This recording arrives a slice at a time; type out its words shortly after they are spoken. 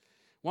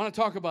Want to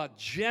talk about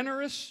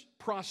generous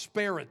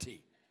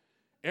prosperity.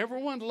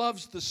 Everyone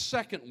loves the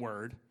second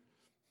word.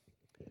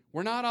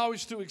 We're not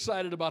always too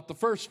excited about the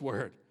first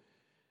word.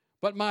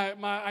 But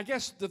I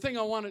guess the thing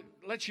I want to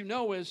let you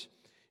know is,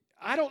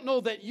 I don't know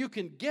that you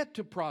can get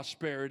to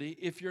prosperity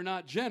if you're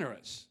not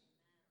generous.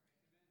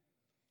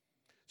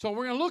 So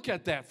we're going to look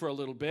at that for a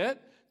little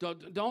bit.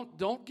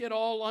 Don't get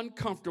all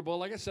uncomfortable.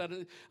 Like I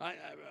said,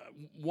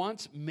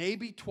 once,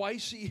 maybe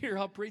twice a year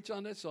I'll preach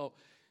on this. So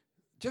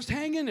just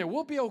hang in there.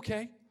 We'll be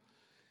okay.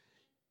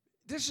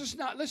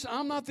 Listen,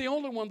 I'm not the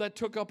only one that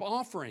took up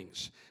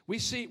offerings. We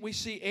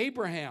see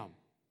Abraham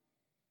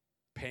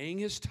paying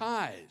his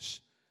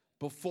tithes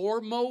before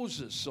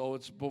Moses, so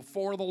it's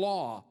before the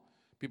law.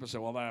 People say,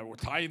 well,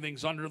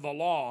 tithing's under the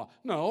law.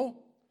 No,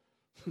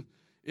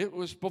 it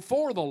was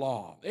before the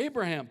law.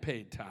 Abraham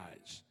paid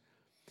tithes.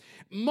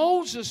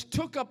 Moses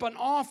took up an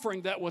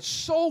offering that was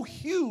so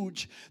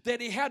huge that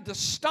he had to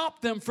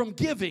stop them from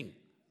giving.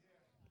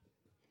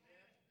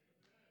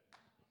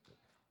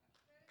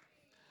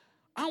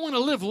 I want to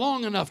live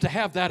long enough to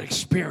have that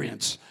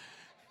experience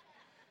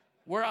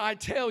where I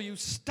tell you,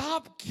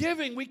 stop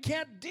giving. We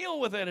can't deal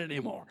with it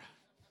anymore.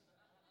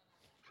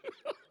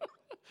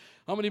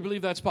 How many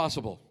believe that's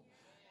possible?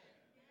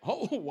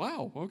 Oh,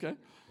 wow. Okay.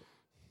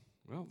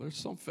 Well, there's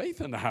some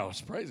faith in the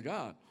house. Praise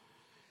God.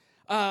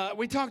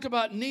 We talked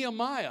about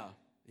Nehemiah.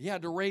 He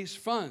had to raise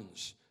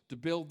funds to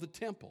build the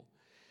temple.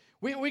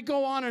 We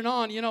go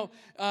on, you know,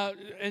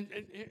 and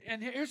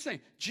here's the thing.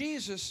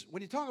 Jesus,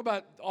 when you talk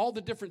about all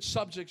the different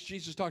subjects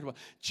Jesus talked about,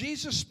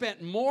 Jesus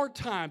spent more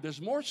time.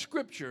 There's more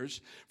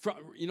scriptures from,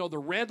 you know, the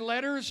red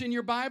letters in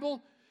your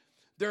Bible.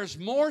 There's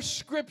more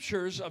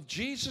scriptures of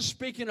Jesus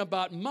speaking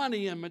about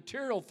money and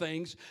material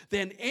things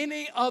than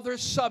any other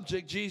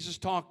subject Jesus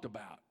talked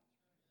about.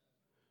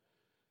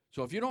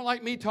 So if you don't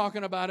like me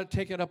talking about it,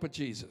 take it up with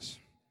Jesus.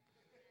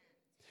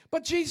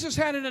 But Jesus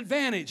had an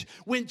advantage.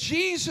 When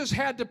Jesus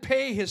had to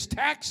pay his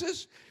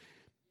taxes,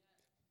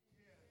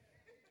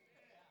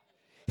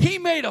 he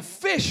made a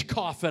fish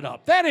cough it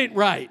up. That ain't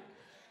right.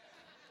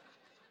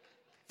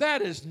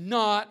 That is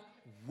not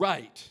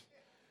right.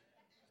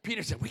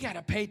 Peter said, we got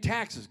to pay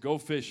taxes. Go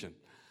fishing.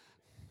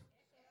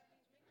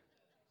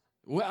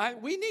 Well,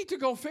 we need to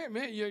go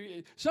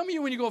fishing. Some of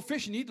you, when you go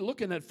fishing, you need to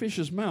look in that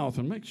fish's mouth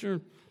and make sure.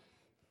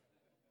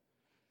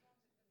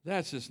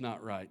 That's just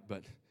not right.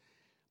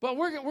 But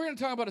we're going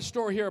to talk about a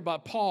story here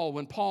about Paul,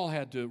 when Paul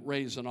had to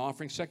raise an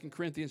offering. 2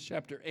 Corinthians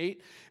chapter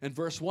 8 and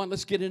verse 1.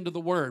 Let's get into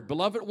the word.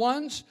 Beloved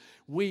ones,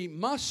 we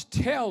must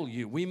tell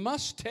you,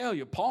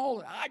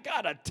 Paul, I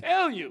got to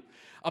tell you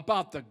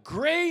about the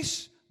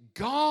grace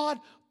God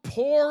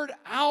poured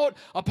out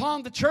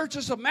upon the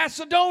churches of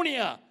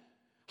Macedonia.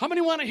 How many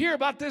want to hear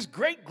about this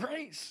great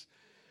grace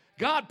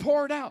God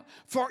poured out?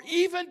 For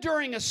even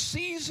during a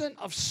season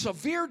of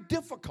severe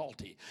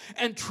difficulty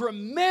and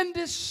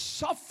tremendous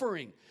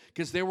suffering,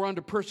 because they were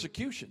under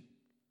persecution,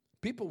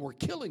 people were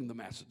killing the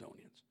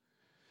Macedonians,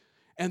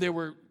 and they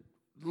were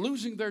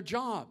losing their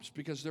jobs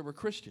because they were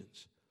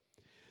Christians.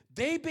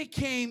 They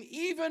became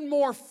even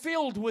more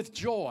filled with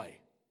joy.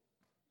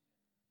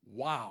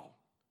 Wow.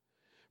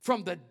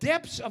 From the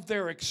depths of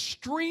their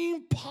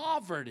extreme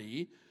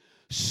poverty,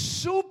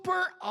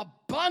 super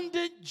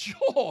abundant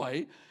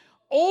joy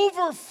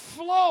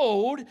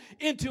overflowed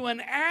into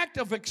an act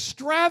of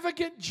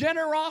extravagant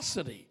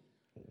generosity.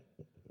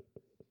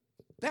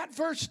 That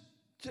verse,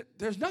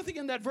 there's nothing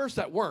in that verse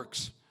that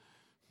works.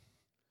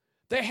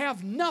 They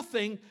have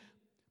nothing,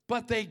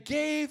 but they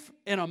gave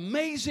an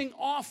amazing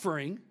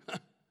offering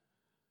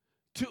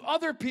to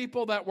other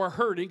people that were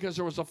hurting because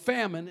there was a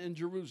famine in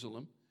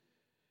Jerusalem.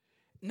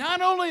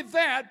 Not only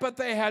that, but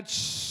they had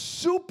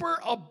super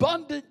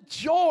abundant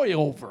joy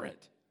over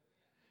it.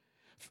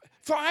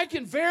 For I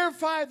can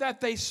verify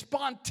that they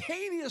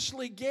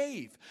spontaneously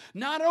gave,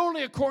 not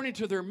only according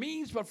to their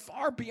means, but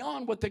far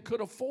beyond what they could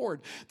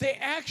afford. They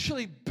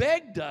actually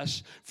begged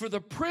us for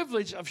the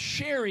privilege of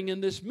sharing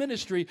in this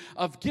ministry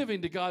of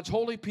giving to God's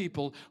holy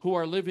people who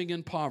are living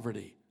in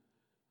poverty.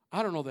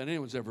 I don't know that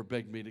anyone's ever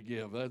begged me to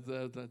give.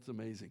 That's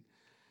amazing.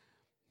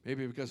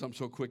 Maybe because I'm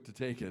so quick to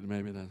take it.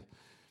 Maybe that.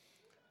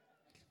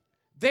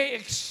 They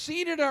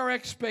exceeded our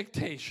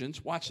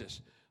expectations, watch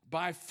this,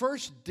 by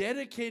first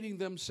dedicating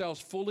themselves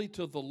fully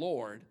to the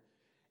Lord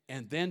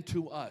and then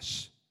to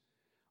us,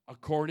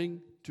 according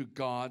to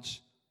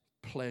God's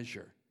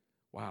pleasure.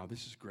 Wow,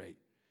 this is great.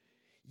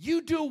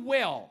 You do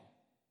well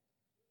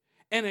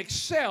and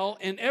excel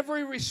in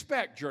every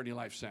respect, Journey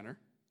Life Center.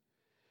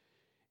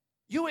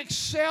 You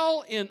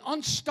excel in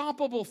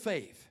unstoppable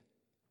faith,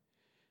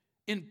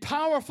 in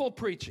powerful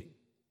preaching,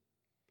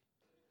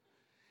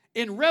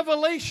 in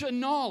revelation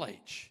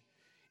knowledge,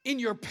 in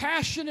your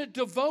passionate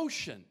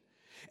devotion,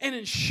 and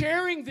in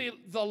sharing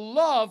the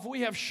love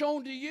we have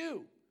shown to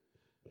you.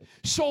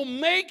 So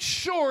make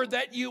sure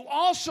that you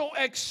also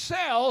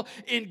excel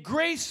in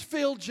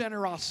grace-filled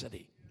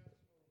generosity.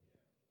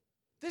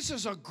 This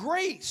is a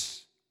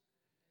grace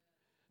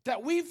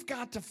that we've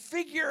got to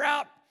figure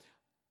out.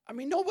 I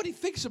mean, nobody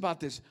thinks about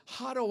this.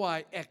 How do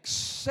I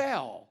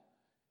excel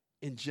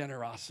in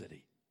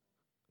generosity?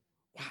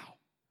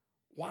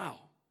 Wow,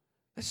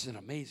 this is an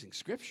amazing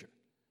scripture.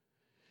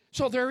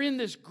 So they're in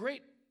this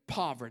great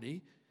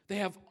poverty. They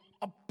have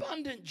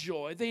abundant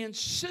joy. They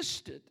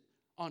insisted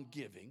on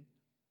giving.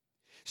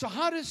 So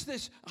how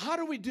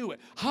do we do it?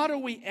 How do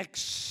we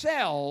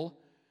excel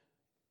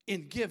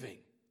in giving?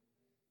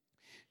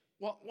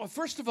 Well,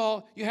 first of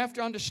all, you have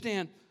to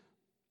understand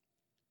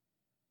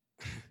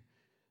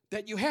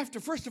that you have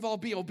to, first of all,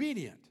 be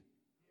obedient.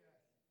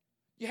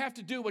 You have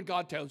to do what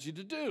God tells you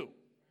to do.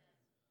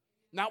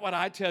 Not what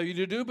I tell you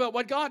to do, but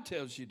what God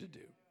tells you to do.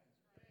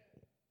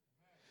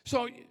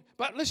 So,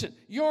 but listen,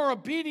 your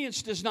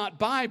obedience does not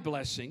buy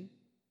blessing.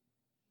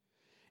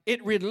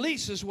 It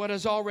releases what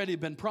has already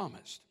been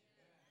promised.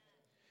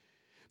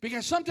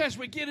 Because sometimes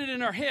we get it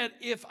in our head,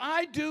 if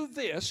I do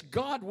this,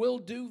 God will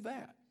do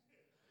that.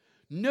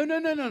 No.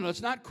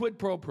 It's not quid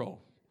pro quo.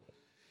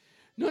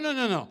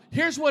 No.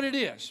 Here's what it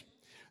is.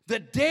 The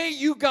day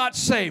you got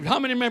saved, how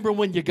many remember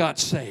when you got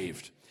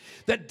saved?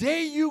 The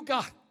day you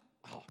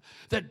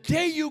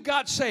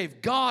got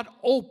saved, God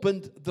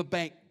opened the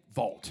bank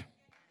vault.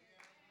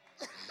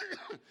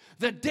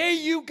 The day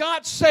you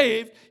got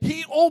saved,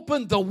 He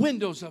opened the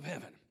windows of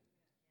heaven.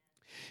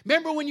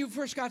 Remember when you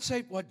first got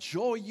saved, what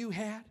joy you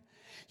had?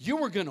 You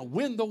were going to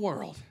win the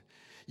world.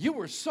 You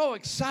were so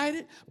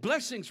excited.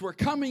 Blessings were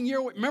coming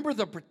your way. Remember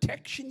the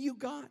protection you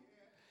got?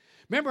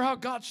 Remember how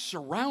God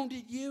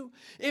surrounded you?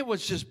 It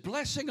was just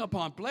blessing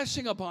upon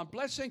blessing upon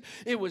blessing.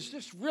 It was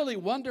just really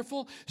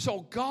wonderful.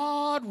 So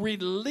God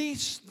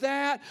released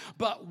that.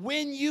 But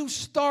when you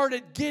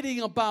started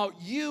getting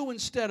about you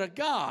instead of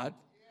God,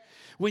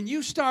 when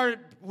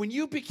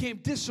you became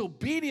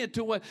disobedient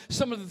to what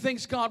some of the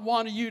things God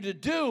wanted you to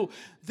do,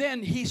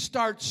 then He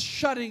starts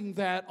shutting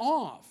that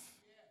off.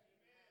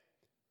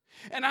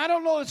 And I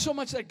don't know it's so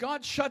much that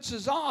God shuts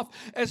us off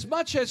as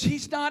much as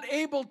He's not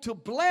able to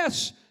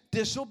bless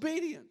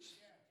disobedience.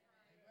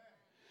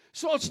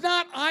 So it's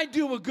not I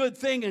do a good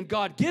thing and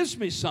God gives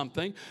me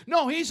something.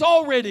 No, He's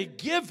already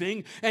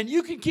giving, and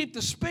you can keep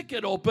the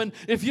spigot open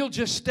if you'll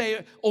just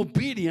stay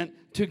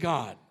obedient to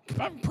God.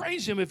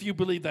 Praise Him if you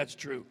believe that's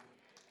true.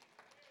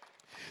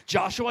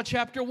 Joshua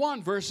chapter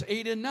 1, verse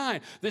 8 and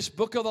 9. This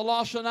book of the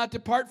law shall not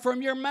depart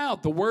from your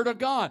mouth, the word of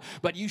God,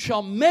 but you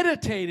shall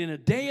meditate in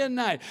it day and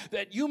night,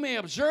 that you may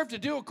observe to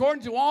do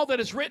according to all that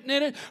is written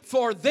in it.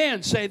 For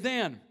then, say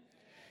then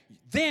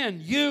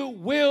you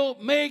will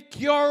make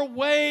your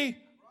way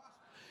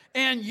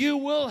and you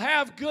will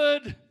have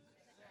good.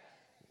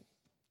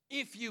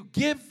 If you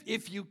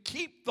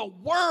keep the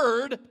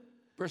word.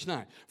 Verse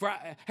 9, for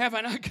have I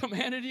not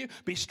commanded you?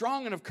 Be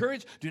strong and of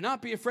courage. Do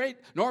not be afraid,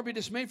 nor be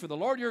dismayed, for the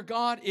Lord your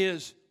God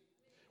is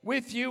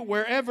with you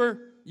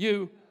wherever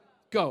you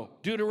go.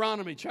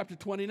 Deuteronomy chapter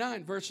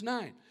 29, verse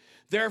 9.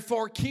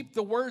 Therefore keep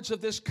the words of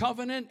this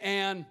covenant,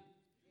 and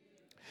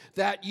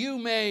that you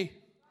may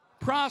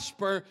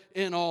prosper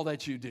in all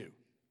that you do.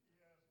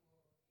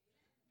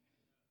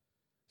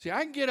 See,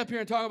 I can get up here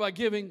and talk about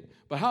giving,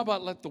 but how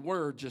about let the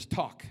word just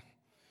talk?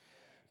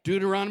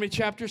 Deuteronomy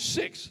chapter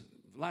 6.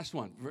 Last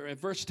one,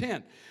 verse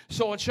 10.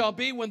 So it shall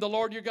be when the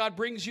Lord your God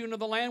brings you into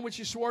the land which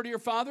He swore to your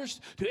fathers,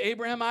 to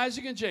Abraham,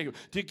 Isaac, and Jacob,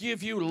 to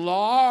give you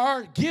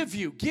large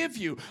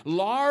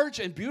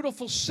and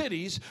beautiful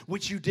cities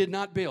which you did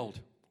not build.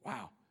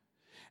 Wow.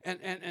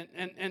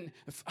 And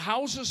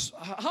houses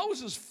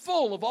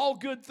full of all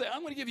good things.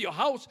 I'm going to give you a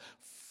house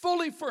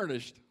fully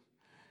furnished,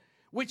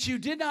 which you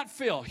did not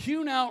fill,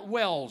 hewn out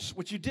wells,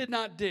 which you did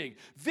not dig,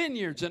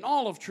 vineyards and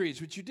olive trees,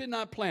 which you did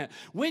not plant.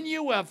 When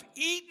you have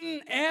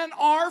eaten and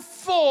are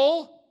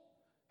full,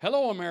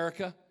 hello,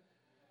 America,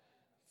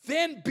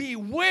 then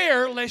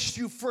beware lest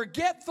you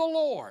forget the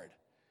Lord,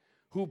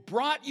 who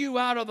brought you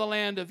out of the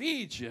land of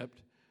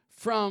Egypt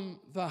from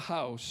the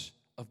house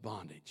of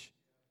bondage.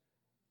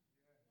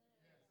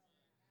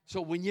 So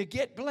when you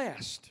get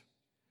blessed,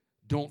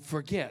 don't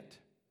forget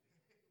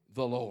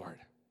the Lord.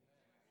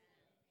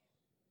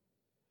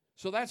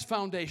 So that's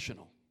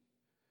foundational.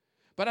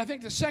 But I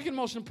think the second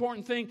most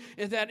important thing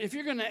is that if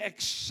you're going to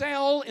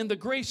excel in the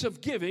grace of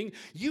giving,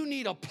 you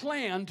need a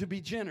plan to be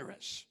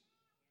generous.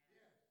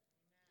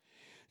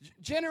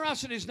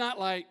 Generosity is not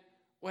like,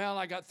 well,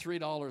 I got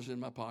 $3 in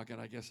my pocket.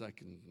 I guess I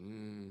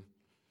can.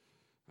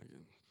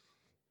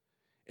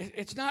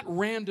 It's not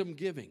random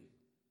giving.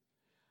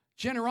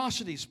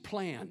 Generosity is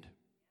planned.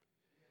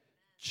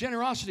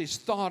 Generosity is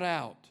thought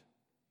out.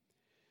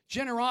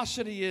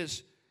 Generosity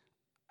is,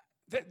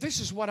 this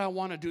is what I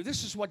want to do.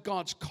 This is what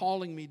God's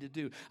calling me to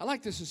do. I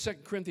like this in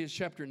 2 Corinthians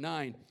chapter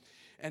 9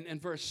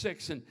 and verse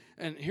 6.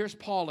 And here's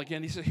Paul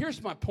again. He said,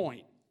 here's my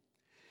point.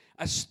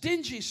 A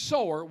stingy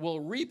sower will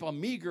reap a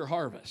meager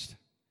harvest.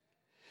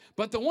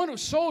 But the one who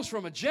sows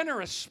from a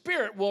generous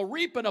spirit will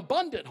reap an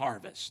abundant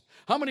harvest.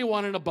 How many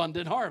want an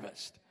abundant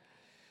harvest?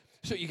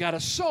 So you got to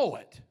sow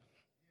it.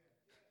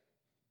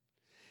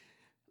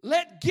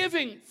 Let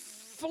giving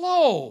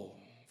flow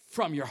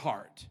from your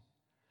heart,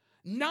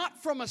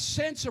 not from a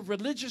sense of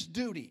religious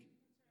duty.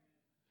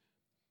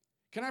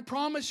 Can I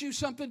promise you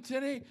something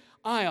today?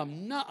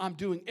 I'm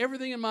doing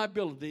everything in my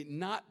ability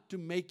not to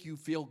make you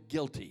feel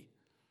guilty.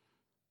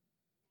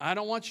 I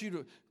don't want you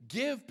to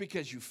give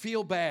because you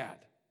feel bad,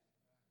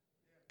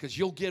 because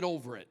you'll get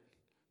over it,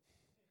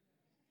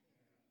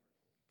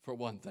 for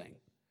one thing.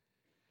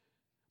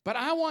 But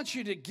I want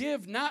you to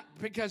give not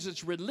because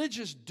it's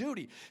religious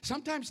duty.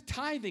 Sometimes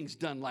tithing's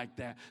done like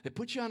that. They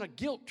put you on a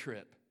guilt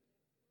trip.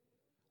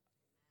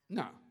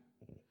 No.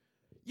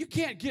 You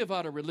can't give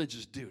out of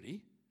religious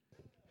duty.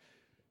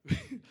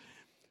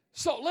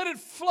 So let it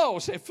flow.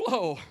 Say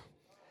flow.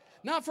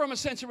 Not from a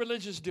sense of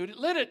religious duty.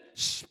 Let it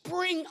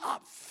spring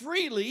up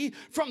freely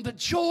from the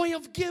joy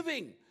of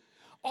giving.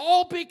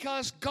 All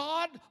because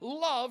God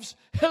loves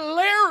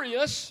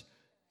hilarious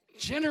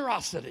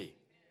generosity.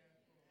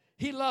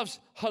 He loves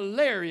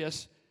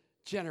hilarious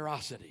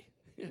generosity.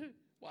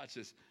 Watch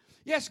this.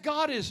 Yes,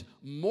 God is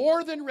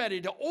more than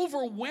ready to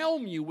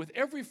overwhelm you with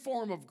every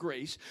form of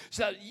grace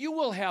so that you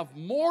will have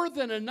more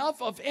than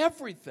enough of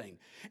everything.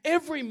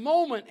 Every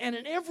moment and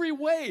in every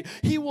way,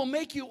 He will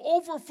make you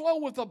overflow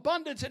with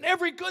abundance in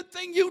every good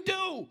thing you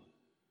do.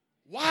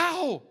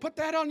 Wow. Put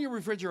that on your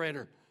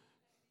refrigerator.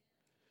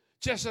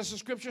 Just as the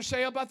scriptures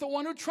say about the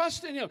one who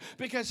trusts in Him,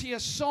 because He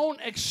has sown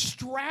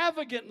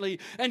extravagantly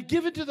and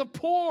given to the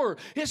poor.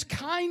 His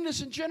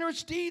kindness and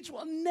generous deeds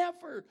will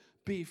never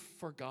be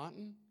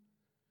forgotten.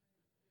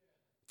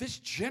 This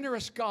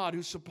generous God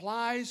who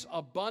supplies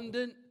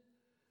abundant,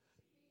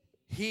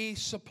 He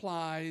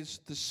supplies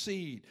the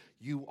seed.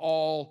 You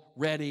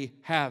already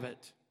have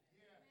it.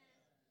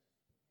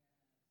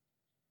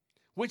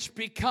 Which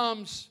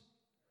becomes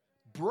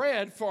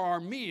bread for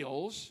our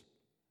meals.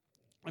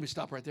 Let me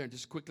stop right there and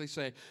just quickly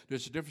say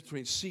there's a difference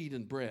between seed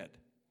and bread.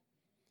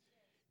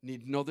 You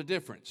need to know the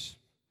difference.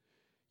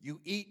 You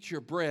eat your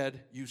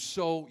bread, you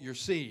sow your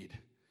seed.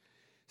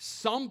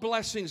 Some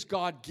blessings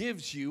God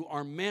gives you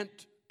are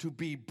meant to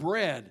be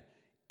bread,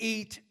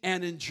 eat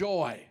and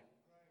enjoy.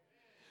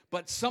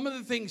 But some of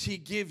the things He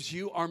gives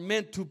you are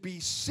meant to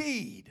be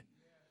seed.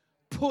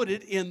 Put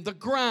it in the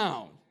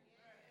ground,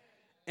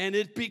 and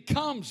it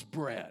becomes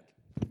bread.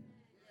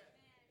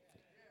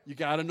 You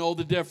got to know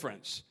the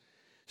difference.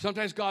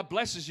 Sometimes God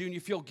blesses you and you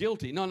feel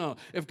guilty. No.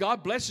 If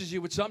God blesses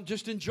you with something,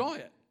 just enjoy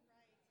it.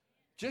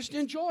 Just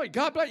enjoy it.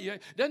 God bless you.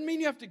 Doesn't mean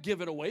you have to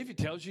give it away. If He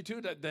tells you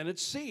to, then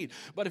it's seed.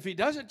 But if He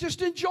doesn't,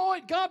 just enjoy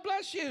it. God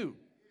bless you.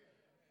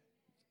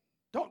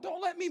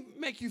 Don't let me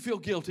make you feel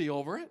guilty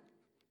over it.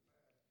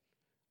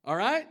 All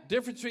right?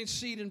 Difference between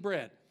seed and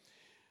bread.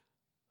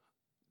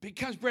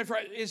 Because bread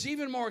is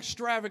even more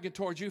extravagant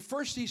towards you.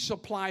 First, He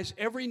supplies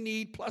every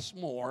need plus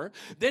more.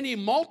 Then He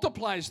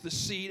multiplies the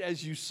seed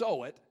as you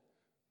sow it.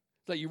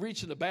 So you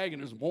reach in the bag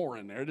and there's more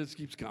in there. It just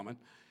keeps coming.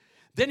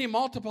 Then He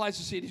multiplies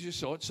the seed as you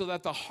sow it so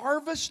that the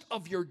harvest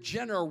of your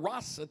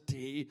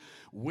generosity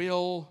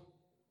will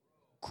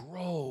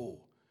grow.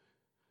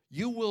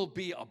 You will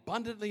be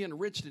abundantly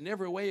enriched in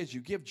every way as you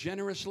give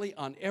generously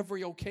on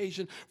every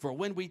occasion. For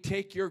when we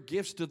take your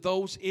gifts to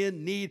those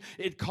in need,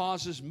 it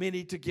causes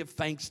many to give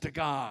thanks to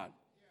God.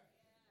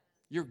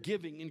 Your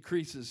giving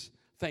increases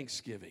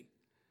thanksgiving.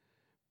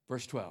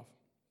 Verse 12.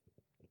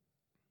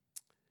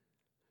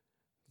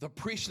 The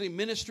priestly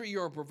ministry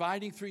you are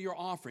providing through your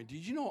offering.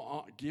 Did you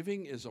know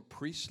giving is a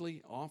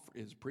priestly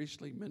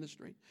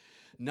ministry?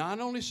 Not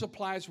only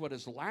supplies what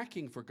is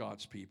lacking for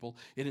God's people,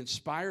 it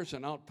inspires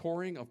an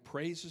outpouring of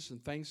praises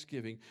and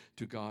thanksgiving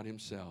to God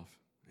Himself.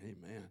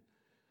 Amen.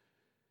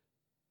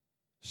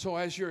 So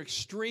as your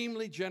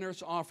extremely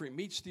generous offering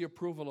meets the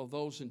approval of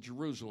those in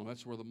Jerusalem,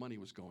 that's where the money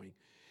was going,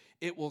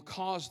 it will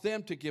cause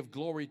them to give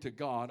glory to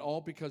God,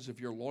 all because of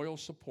your loyal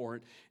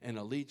support and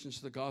allegiance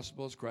to the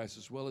gospel of Christ,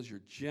 as well as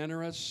your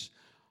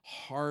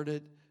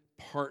generous-hearted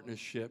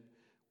partnership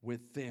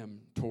with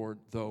them toward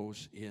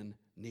those in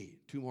need.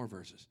 2 more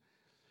verses.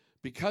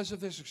 Because of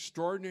this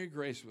extraordinary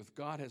grace which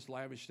God has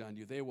lavished on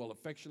you, they will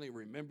affectionately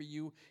remember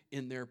you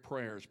in their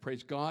prayers.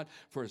 Praise God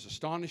for His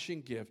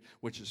astonishing gift,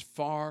 which is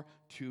far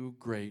too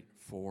great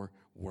for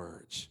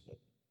words.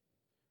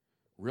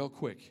 Real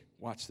quick,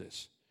 watch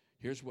this.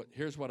 Here's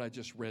what I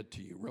just read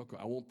to you. Real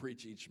quick. I won't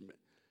preach each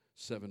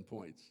 7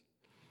 points.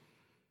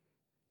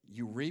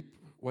 You reap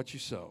what you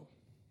sow.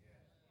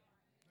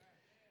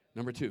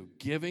 Number 2,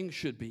 giving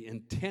should be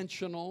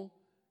intentional,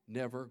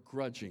 never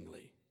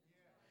grudgingly.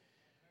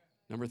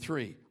 Number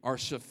 3, our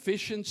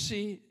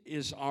sufficiency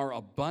is our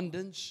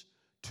abundance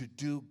to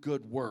do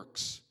good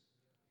works.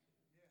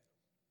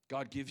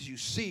 God gives you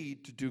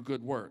seed to do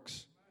good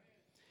works.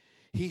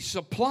 He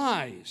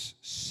supplies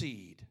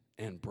seed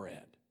and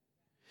bread.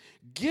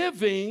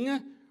 Giving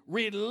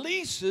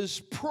releases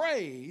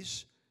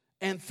praise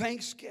and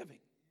thanksgiving.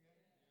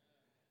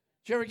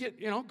 Did you ever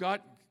get,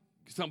 God,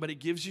 somebody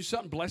gives you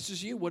something,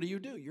 blesses you, what do?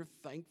 You're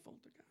thankful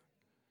to God.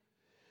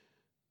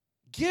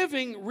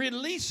 Giving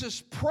releases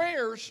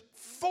prayers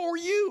for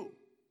you.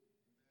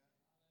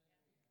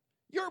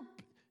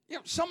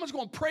 Someone's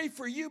going to pray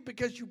for you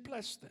because you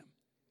bless them.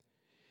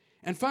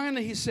 And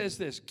finally, he says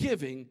this,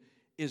 giving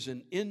is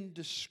an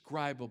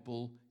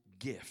indescribable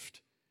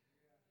gift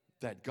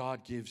that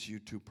God gives you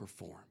to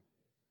perform.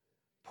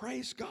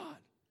 Praise God.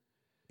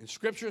 In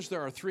scriptures,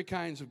 there are 3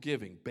 kinds of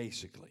giving,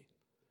 basically.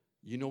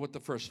 You know what the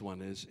first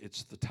one is.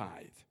 It's the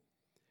tithe.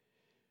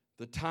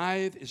 The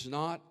tithe is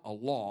not a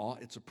law,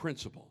 it's a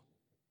principle.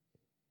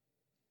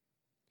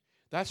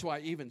 That's why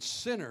even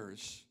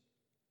sinners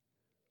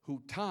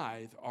who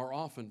tithe are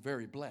often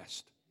very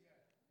blessed.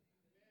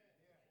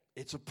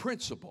 It's a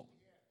principle.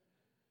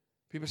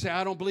 People say,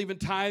 I don't believe in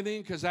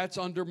tithing because that's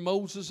under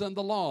Moses and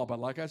the law. But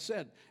like I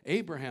said,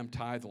 Abraham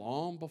tithed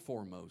long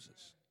before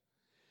Moses.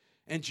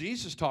 And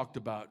Jesus talked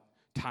about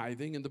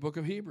tithing in the book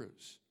of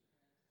Hebrews.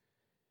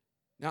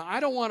 Now, I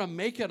don't want to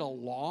make it a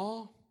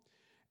law.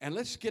 And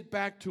let's get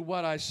back to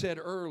what I said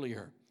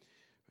earlier.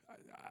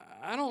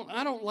 I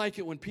don't like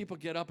it when people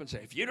get up and say,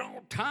 if you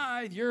don't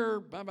tithe, you're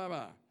blah, blah,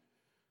 blah.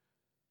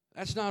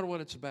 That's not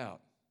what it's about.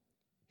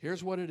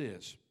 Here's what it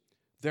is.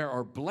 There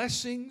are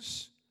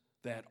blessings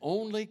that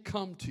only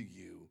come to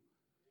you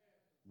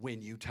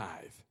when you tithe.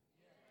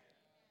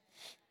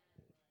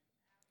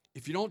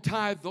 If you don't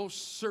tithe, those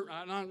certain,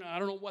 I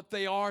don't know what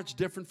they are. It's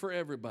different for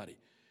everybody.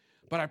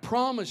 But I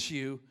promise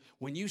you,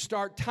 when you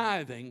start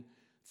tithing,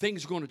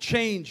 things are going to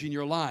change in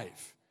your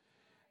life.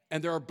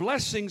 And there are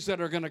blessings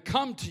that are going to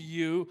come to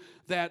you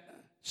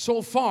that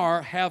so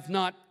far have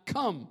not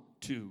come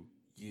to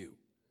you.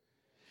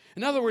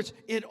 In other words,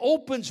 it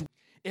opens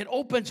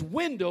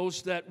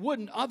windows that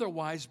wouldn't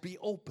otherwise be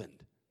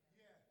opened.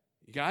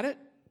 You got it?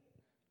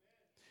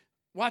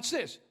 Watch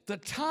this. The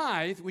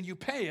tithe, when you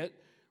pay it,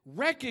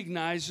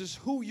 recognizes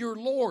who your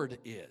Lord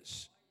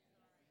is.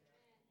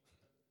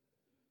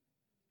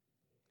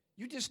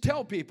 You just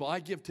tell people, I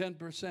give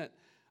 10%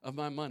 of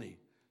my money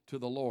to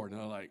the Lord. And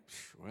they're like,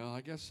 well,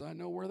 I guess I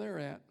know where they're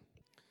at.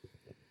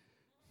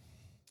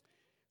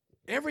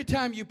 Every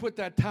time you put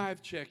that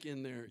tithe check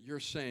in there, you're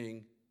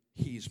saying,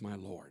 He's my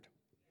Lord.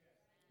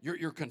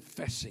 You're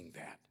confessing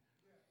that.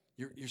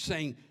 You're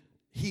saying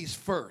He's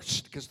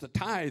first. Because the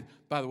tithe,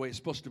 by the way, is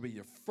supposed to be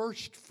your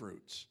first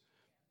fruits.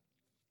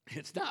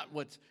 It's not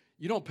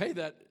you don't pay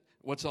that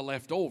what's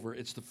left over.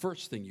 It's the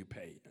first thing you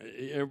pay.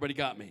 Everybody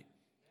got me?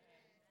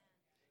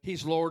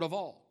 He's Lord of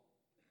all.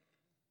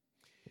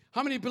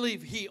 How many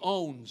believe He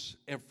owns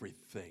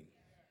everything?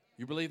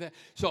 You believe that?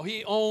 So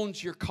He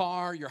owns your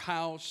car, your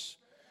house,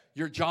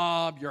 your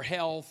job, your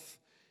health,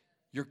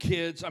 your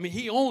kids. I mean,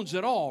 He owns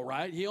it all,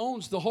 right? He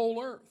owns the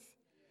whole earth.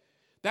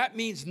 That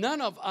means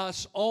none of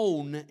us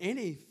own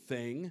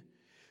anything,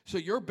 so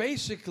you're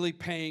basically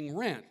paying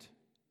rent.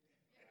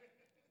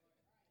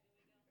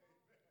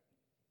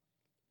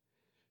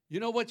 You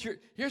know what?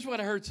 Here's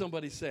what I heard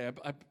somebody say.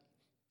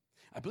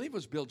 I believe it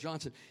was Bill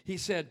Johnson. He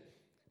said,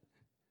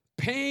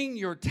 paying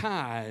your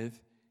tithe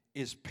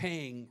is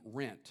paying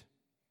rent.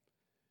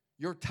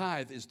 Your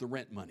tithe is the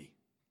rent money.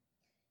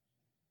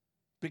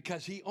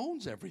 Because He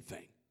owns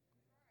everything.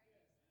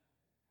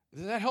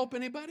 Does that help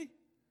anybody?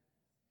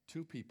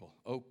 2 people.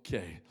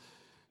 Okay.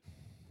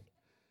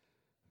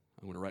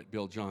 I'm going to write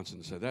Bill Johnson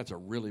and say, that's a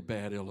really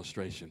bad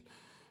illustration.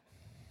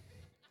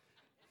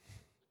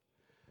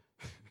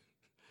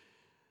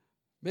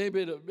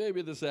 Maybe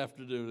this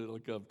afternoon it'll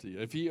come to you.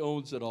 If He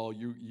owns it all,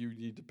 you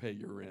need to pay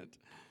your rent.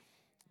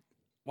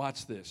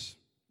 Watch this.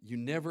 You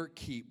never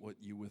keep what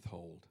you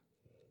withhold.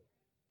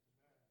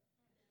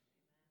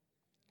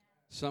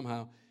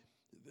 Somehow,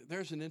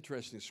 there's an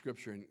interesting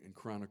scripture in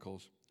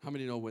Chronicles. How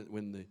many know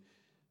when the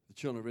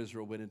children of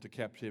Israel went into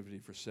captivity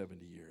for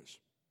 70 years,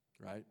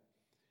 right?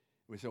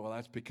 We say, well,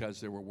 that's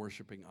because they were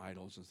worshiping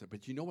idols and stuff.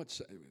 But you know what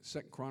 2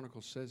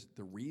 Chronicles says?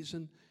 The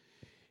reason?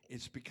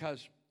 It's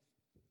because,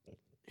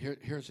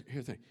 here's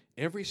the thing.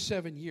 Every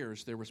 7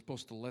 years, they were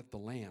supposed to let the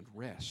land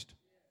rest.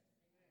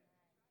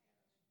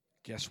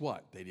 Guess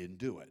what? They didn't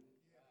do it.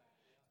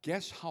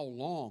 Guess how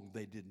long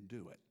they didn't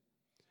do it?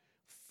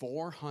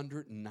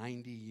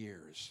 490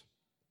 years.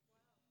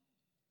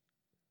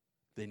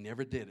 They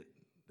never did it.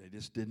 They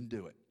just didn't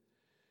do it.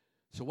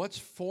 So what's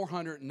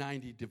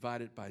 490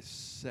 divided by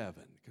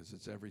 7? Because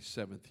it's every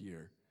 7th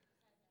year.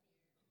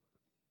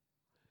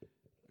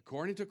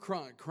 According to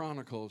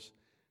Chronicles,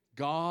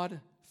 God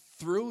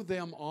threw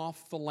them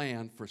off the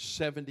land for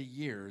 70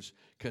 years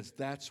because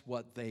that's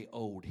what they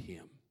owed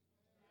Him.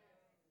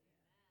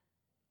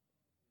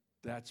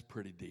 That's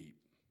pretty deep.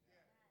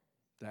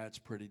 That's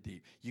pretty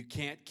deep. You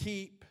can't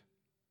keep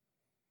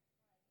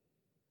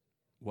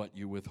what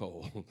you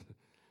withhold.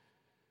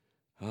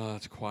 Oh,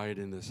 it's quiet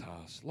in this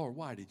house. Lord,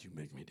 why did you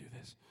make me do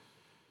this?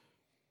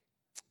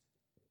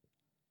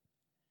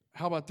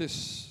 How about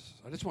this?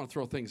 I just want to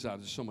throw things out.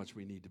 There's so much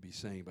we need to be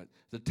saying, but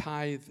the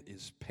tithe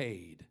is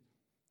paid.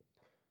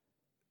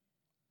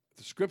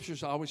 The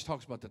scriptures always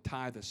talks about the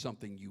tithe as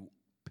something you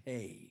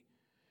pay.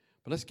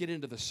 But let's get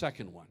into the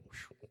second one.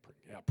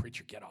 Yeah,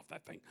 preacher, get off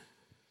that thing.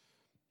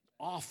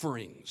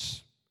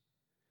 Offerings.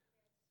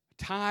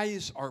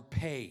 Tithes are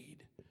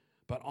paid,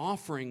 but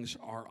offerings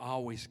are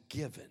always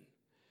given.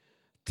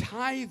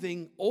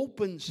 Tithing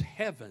opens the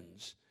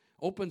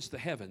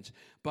heavens,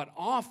 but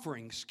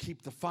offerings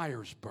keep the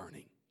fires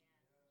burning.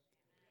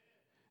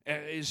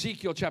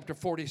 Ezekiel chapter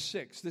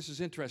 46, this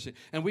is interesting.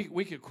 And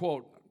we could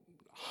quote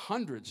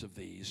hundreds of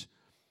these.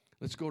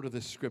 Let's go to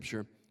this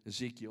scripture,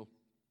 Ezekiel.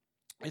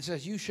 It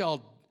says, you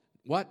shall,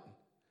 what?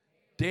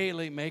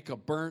 Daily make a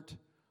burnt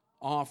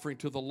offering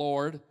to the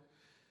Lord.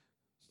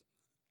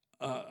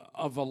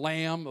 of a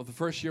lamb of the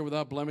first year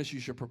without blemish. You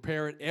shall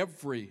prepare it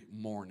every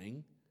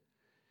morning.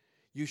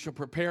 You shall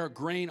prepare a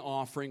grain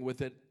offering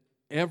with it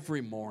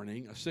every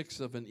morning, a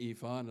sixth of an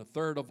ephah and a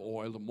third of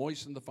oil to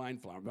moisten the fine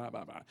flour. Blah,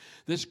 blah, blah.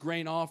 This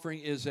grain offering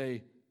is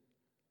a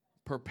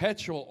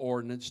perpetual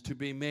ordinance to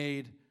be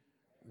made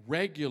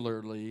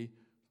regularly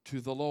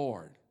to the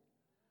Lord.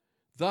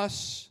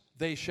 Thus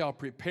they shall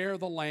prepare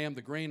the lamb,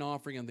 the grain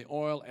offering, and the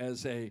oil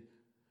as a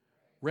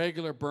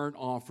regular burnt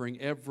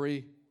offering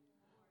every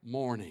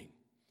morning.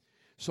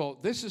 So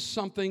this is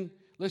something,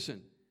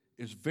 listen,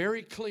 it's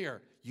very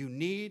clear. You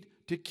need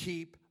to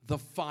keep the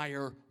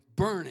fire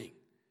burning.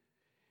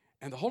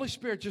 And the Holy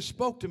Spirit just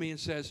spoke to me and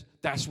says,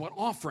 that's what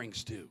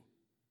offerings do.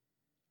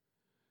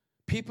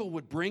 People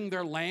would bring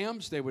their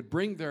lambs, they would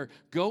bring their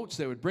goats,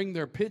 they would bring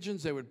their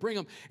pigeons, they would bring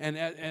them,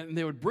 and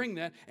they would bring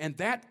that, and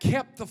that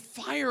kept the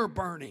fire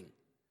burning.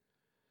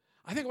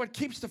 I think what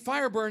keeps the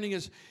fire burning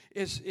is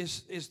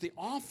the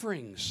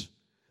offerings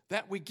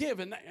that we give.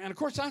 And of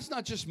course, that's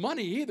not just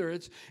money either.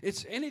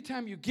 It's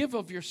anytime you give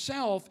of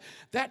yourself,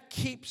 that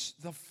keeps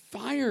the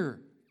fire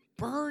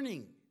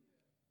burning.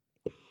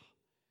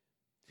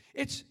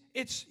 It's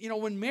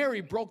when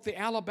Mary broke the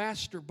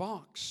alabaster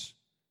box.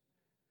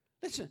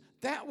 Listen,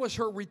 that was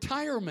her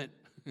retirement.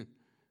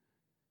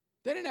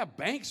 They didn't have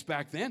banks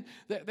back then.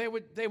 They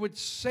would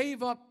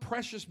save up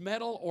precious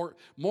metal, or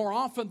more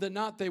often than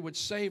not, they would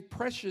save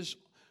precious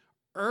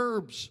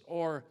herbs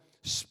or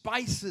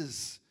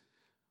spices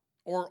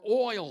or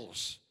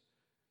oils.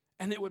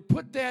 And they would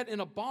put that in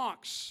a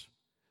box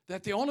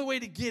that the only way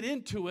to get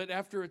into it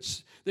after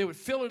they would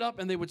fill it up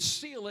and they would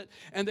seal it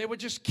and they would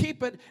just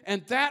keep it,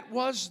 and that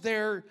was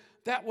their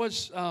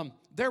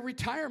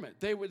retirement.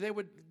 They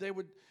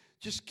would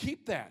just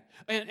keep that.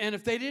 And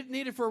if they didn't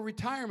need it for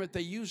retirement,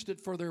 they used it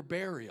for their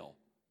burial.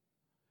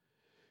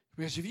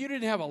 Because if you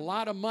didn't have a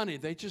lot of money,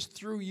 they just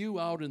threw you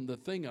out in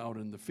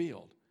the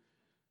field,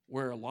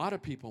 where a lot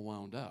of people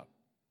wound up.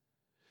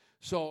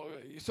 So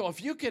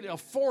if you could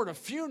afford a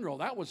funeral,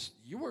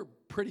 you were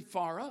pretty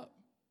far up.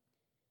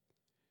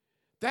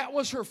 That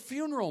was her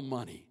funeral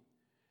money.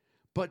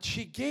 But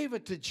she gave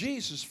it to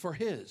Jesus for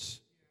his.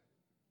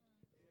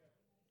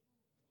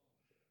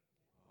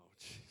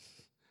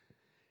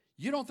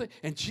 You don't think,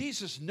 and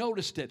Jesus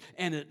noticed it,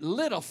 and it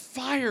lit a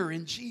fire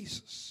in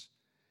Jesus.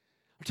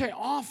 I tell you,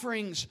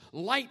 offerings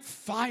light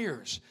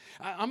fires.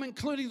 I'm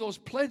including those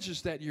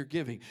pledges that you're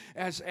giving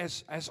as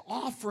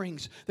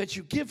offerings that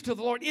you give to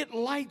the Lord. It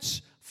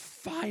lights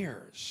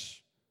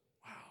fires.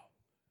 Wow.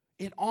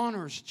 It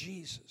honors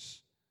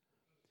Jesus.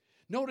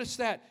 Notice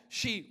that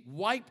she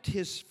wiped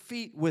his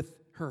feet with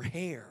her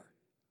hair.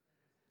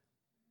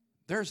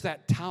 There's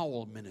that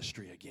towel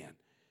ministry again.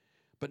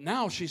 But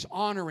now she's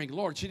honoring the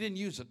Lord. She didn't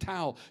use a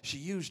towel. She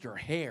used her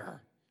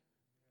hair.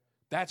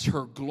 That's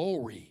her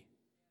glory.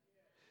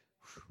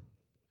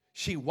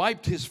 She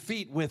wiped his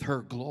feet with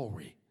her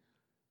glory.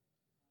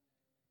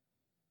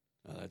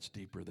 Now that's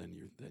deeper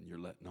than you're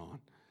letting on.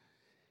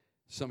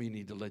 Some of you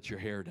need to let your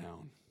hair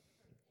down.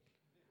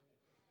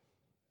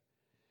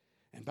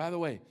 And by the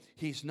way,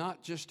 he's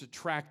not just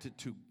attracted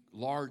to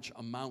large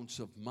amounts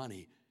of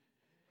money.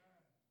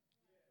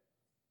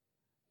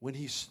 When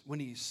he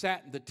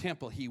sat in the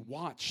temple, he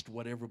watched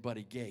what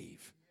everybody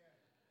gave.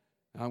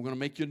 Now, I'm going to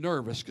make you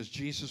nervous because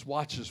Jesus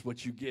watches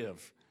what you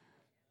give.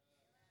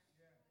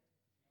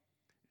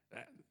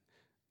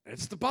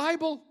 It's the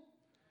Bible.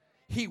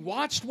 He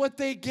watched what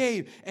they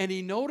gave, and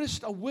he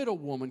noticed a widow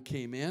woman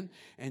came in,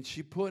 and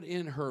she put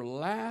in her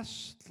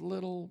last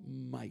little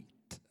mite.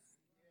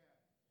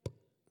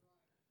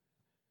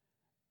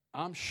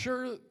 I'm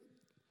sure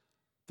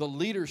the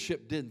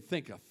leadership didn't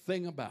think a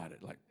thing about it.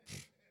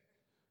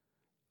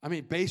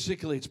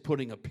 Basically, it's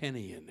putting a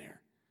penny in there.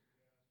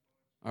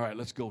 All right,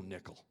 let's go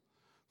nickel.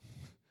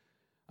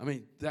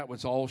 That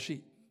was all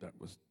that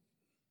was.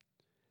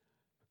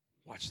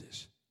 Watch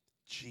this.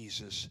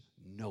 Jesus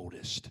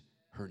noticed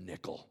her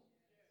nickel.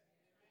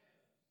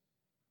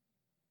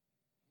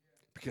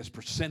 Because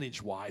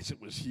percentage-wise, it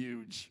was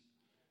huge.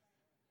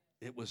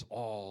 It was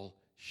all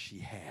she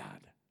had.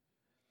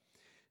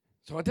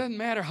 So it doesn't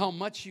matter how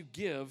much you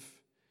give,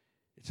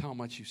 it's how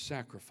much you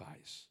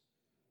sacrifice.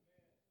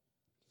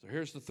 So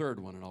here's the third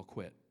one, and I'll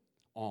quit.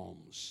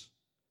 Alms.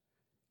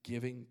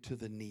 Giving to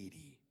the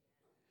needy.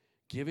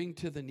 Giving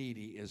to the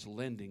needy is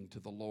lending to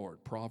the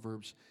Lord.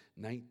 Proverbs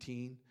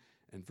 19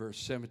 and verse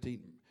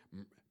 17.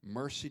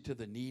 Mercy to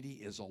the needy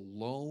is a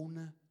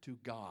loan to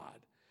God,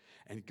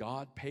 and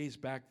God pays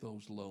back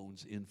those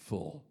loans in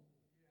full.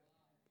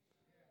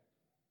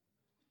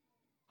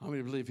 How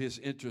many believe his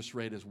interest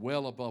rate is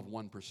well above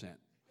 1%?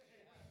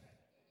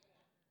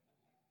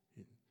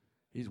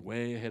 He's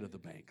way ahead of the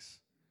banks.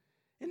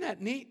 Isn't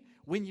that neat?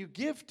 When you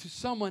give to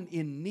someone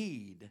in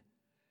need,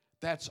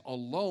 that's a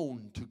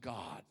loan to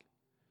God.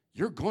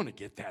 You're going to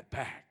get that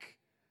back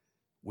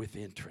with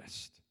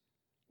interest.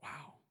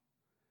 Wow.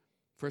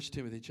 1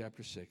 Timothy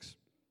chapter 6.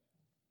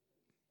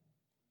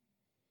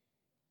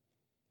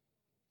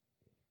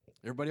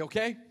 Everybody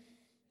okay?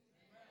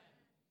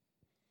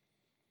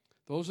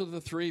 Those are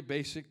the three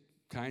basic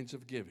kinds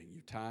of giving.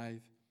 You tithe,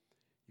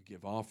 you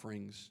give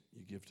offerings,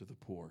 you give to the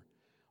poor.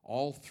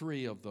 All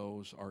three of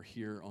those are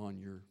here on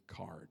your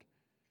card,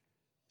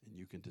 and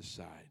you can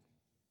decide.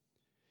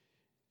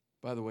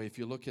 By the way, if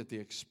you look at the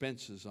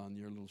expenses on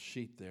your little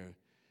sheet there,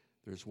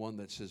 there's one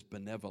that says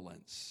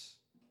benevolence.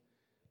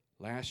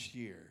 Last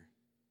year,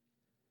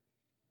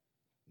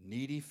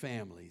 needy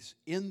families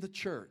in the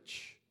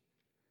church,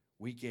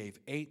 we gave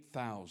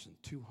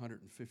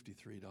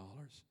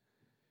 $8,253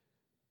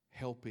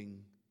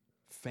 helping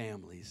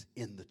families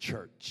in the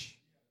church.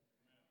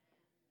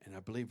 And I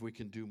believe we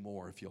can do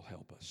more if you'll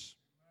help us.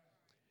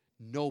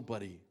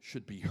 Nobody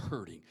should be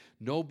hurting.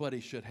 Nobody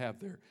should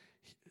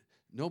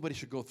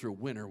go through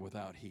winter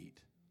without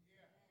heat.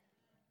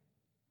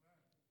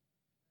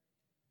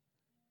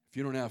 If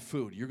you don't have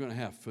food, you're going to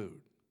have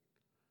food.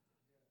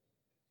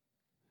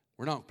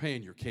 We're not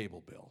paying your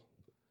cable bill.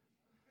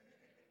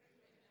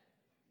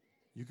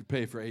 You could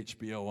pay for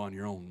HBO on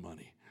your own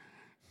money.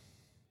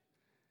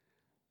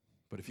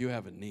 But if you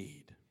have a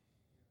need,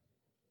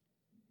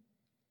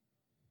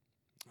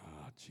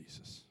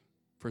 Jesus.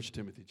 1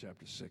 Timothy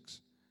chapter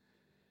 6.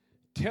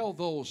 Tell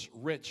those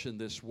rich in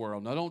this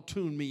world. Now don't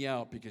tune me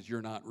out because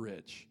you're not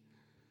rich.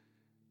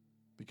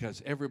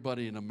 Because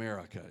everybody in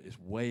America is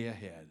way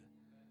ahead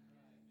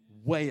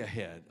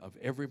of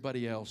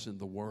everybody else in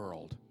the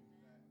world.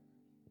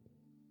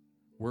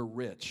 We're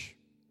rich.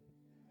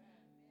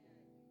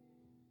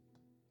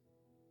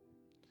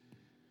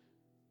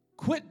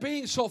 Quit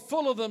being so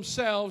full of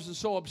themselves and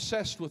so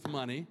obsessed with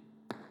money,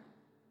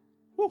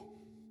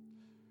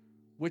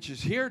 which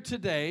is here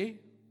today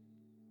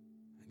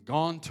and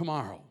gone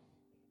tomorrow.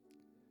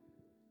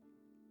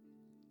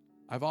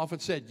 I've often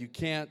said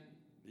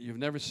you've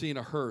never seen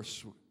a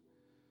hearse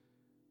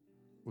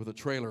with a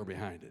trailer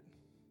behind it.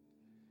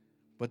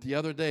 But the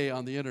other day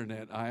on the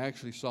internet, I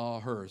actually saw a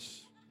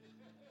hearse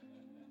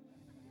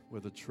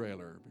with a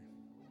trailer.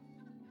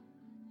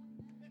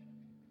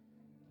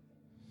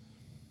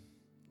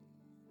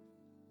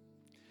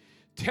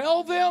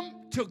 Tell them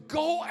to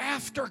go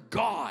after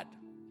God,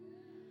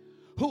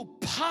 who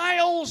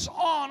piles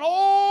on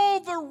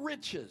all the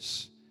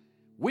riches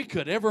we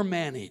could ever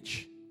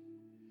manage,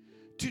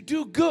 to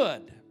do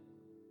good,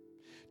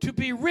 to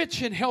be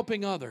rich in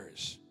helping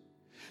others,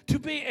 to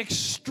be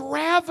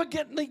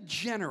extravagantly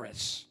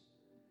generous.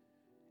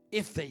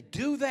 If they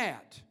do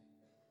that,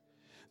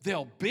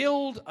 they'll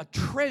build a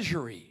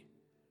treasury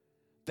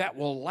that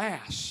will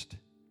last,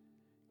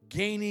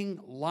 gaining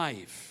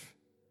life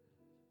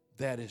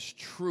that is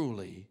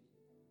truly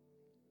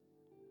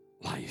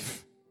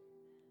life.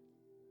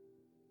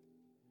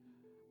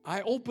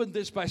 I opened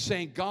this by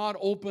saying God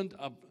opened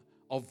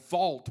a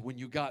vault when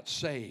you got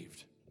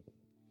saved.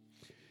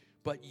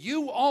 But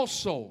you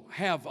also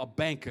have a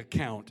bank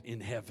account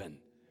in heaven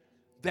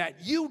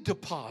that you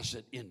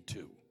deposit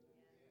into.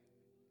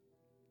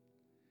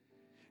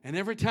 And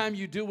every time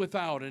you do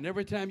without, and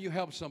every time you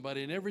help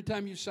somebody, and every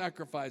time you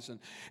sacrifice, and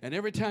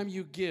every time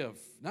you give,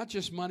 not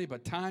just money,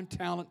 but time,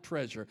 talent,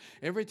 treasure,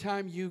 every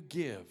time you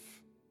give,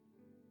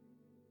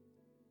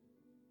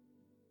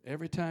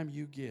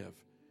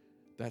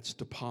 that's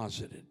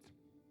deposited.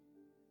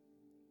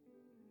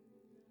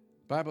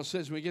 The Bible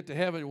says when we get to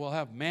heaven, we'll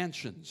have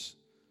mansions.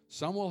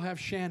 Some will have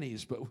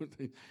shanties, but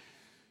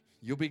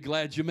you'll be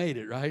glad you made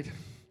it, right?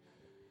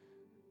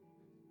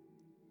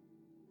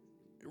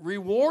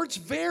 Rewards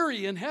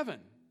vary in heaven.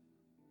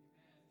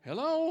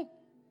 Hello?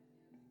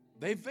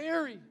 They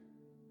vary.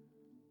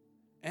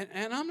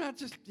 And I'm not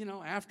just,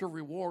 after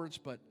rewards,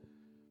 but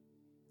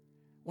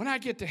when I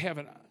get to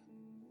heaven,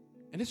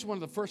 and this is one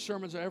of the first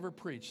sermons I ever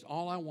preached,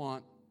 all I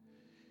want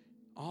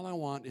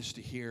is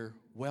to hear,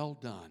 well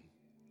done.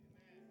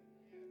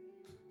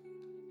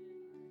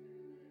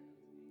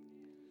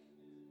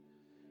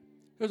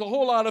 There's a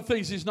whole lot of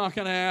things he's not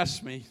going to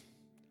ask me.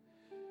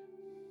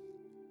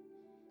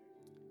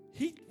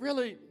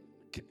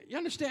 You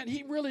understand,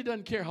 he really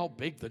doesn't care how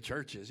big the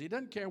church is. He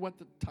doesn't care what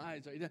the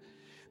tithes are.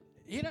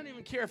 He doesn't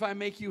even care if I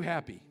make you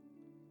happy.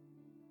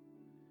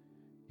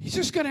 He's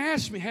just going to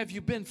ask me, have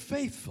you been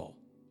faithful?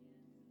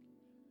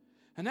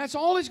 And that's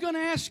all he's going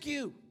to ask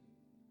you.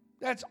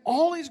 That's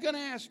all he's going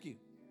to ask you.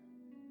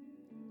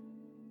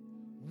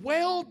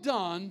 Well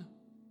done,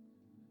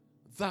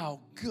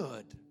 thou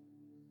good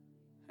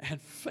and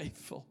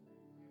faithful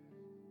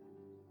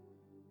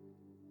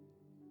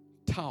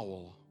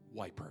towel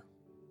wiper.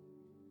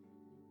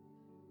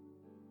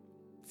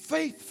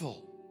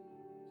 Faithful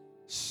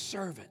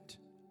servant.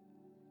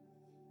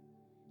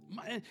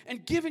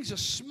 And giving's a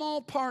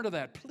small part of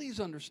that. Please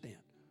understand.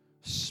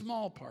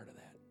 Small part of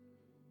that.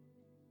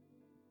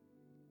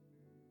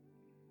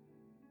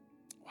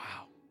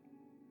 Wow.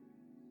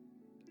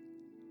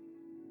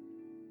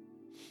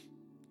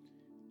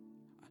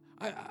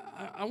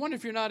 I wonder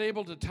if you're not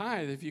able to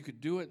tithe, if you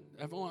could do it.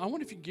 I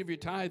wonder if you can give your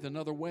tithe in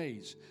other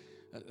ways.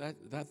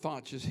 That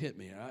thought just hit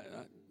me.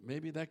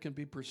 Maybe that can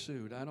be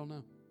pursued. I don't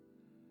know.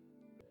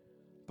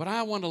 But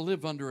I want to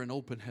live under an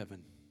open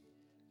heaven.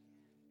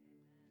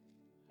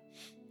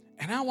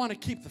 And I want to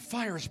keep the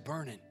fires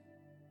burning.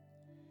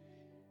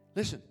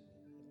 Listen,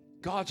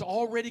 God's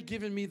already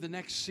given me the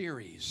next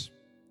series.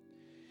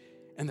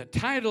 And the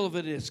title of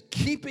it is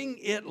Keeping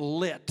It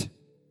Lit.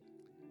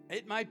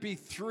 It might be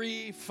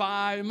 3,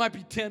 5, it might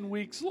be 10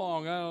 weeks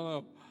long. I don't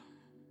know.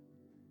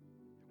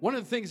 One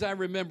of the things I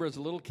remember as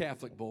a little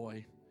Catholic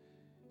boy,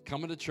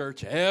 coming to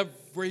church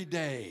every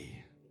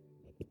day,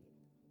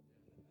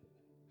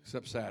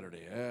 except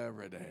Saturday.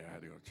 Every day I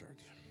had to go to church.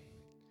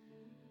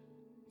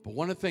 But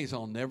one of the things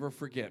I'll never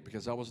forget,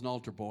 because I was an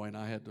altar boy and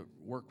I had to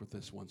work with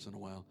this once in a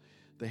while,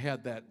 they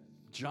had that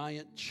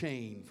giant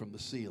chain from the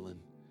ceiling.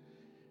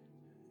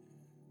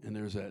 And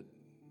there's that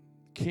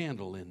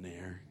candle in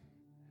there.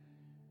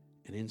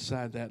 And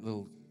inside that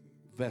little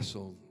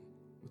vessel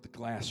with the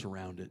glass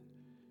around it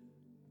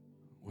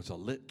was a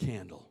lit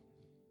candle.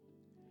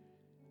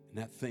 And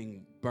that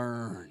thing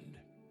burned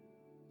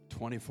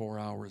 24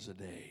 hours a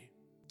day.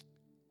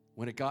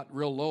 When it got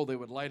real low, they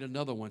would light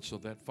another one so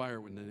that fire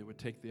they would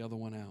take the other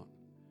one out.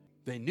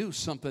 They knew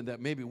something that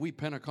maybe we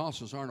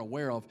Pentecostals aren't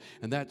aware of,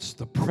 and that's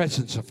the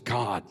presence of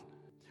God.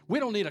 We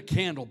don't need a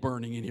candle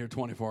burning in here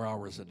 24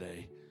 hours a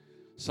day.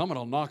 Someone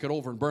will knock it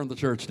over and burn the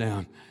church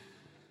down.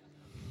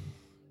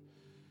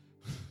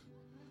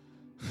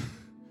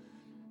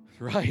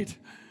 Right?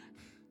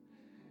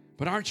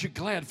 But aren't you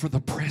glad for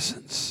the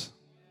presence?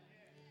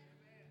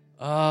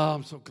 Oh,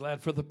 I'm so glad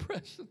for the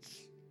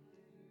presence.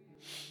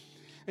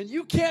 And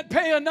you can't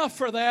pay enough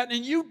for that,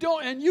 and you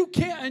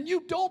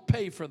don't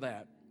pay for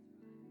that.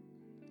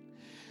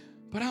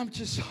 But I'm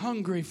just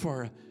hungry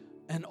for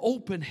an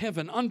open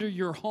heaven under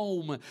your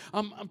home.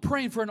 I'm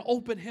praying for an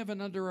open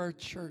heaven under our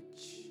church.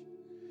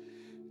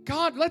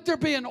 God, let there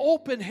be an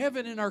open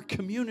heaven in our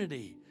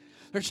community.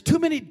 There's too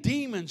many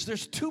demons.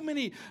 There's too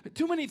many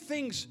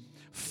things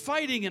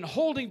fighting and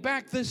holding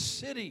back this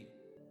city.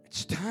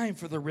 It's time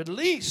for the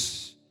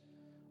release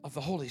of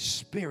the Holy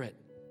Spirit.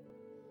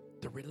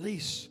 The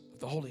release of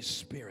the Holy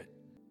Spirit.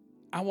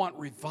 I want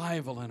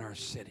revival in our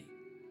city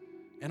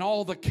and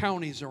all the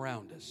counties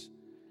around us.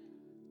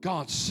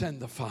 God,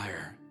 send the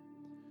fire.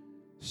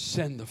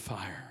 Send the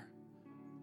fire.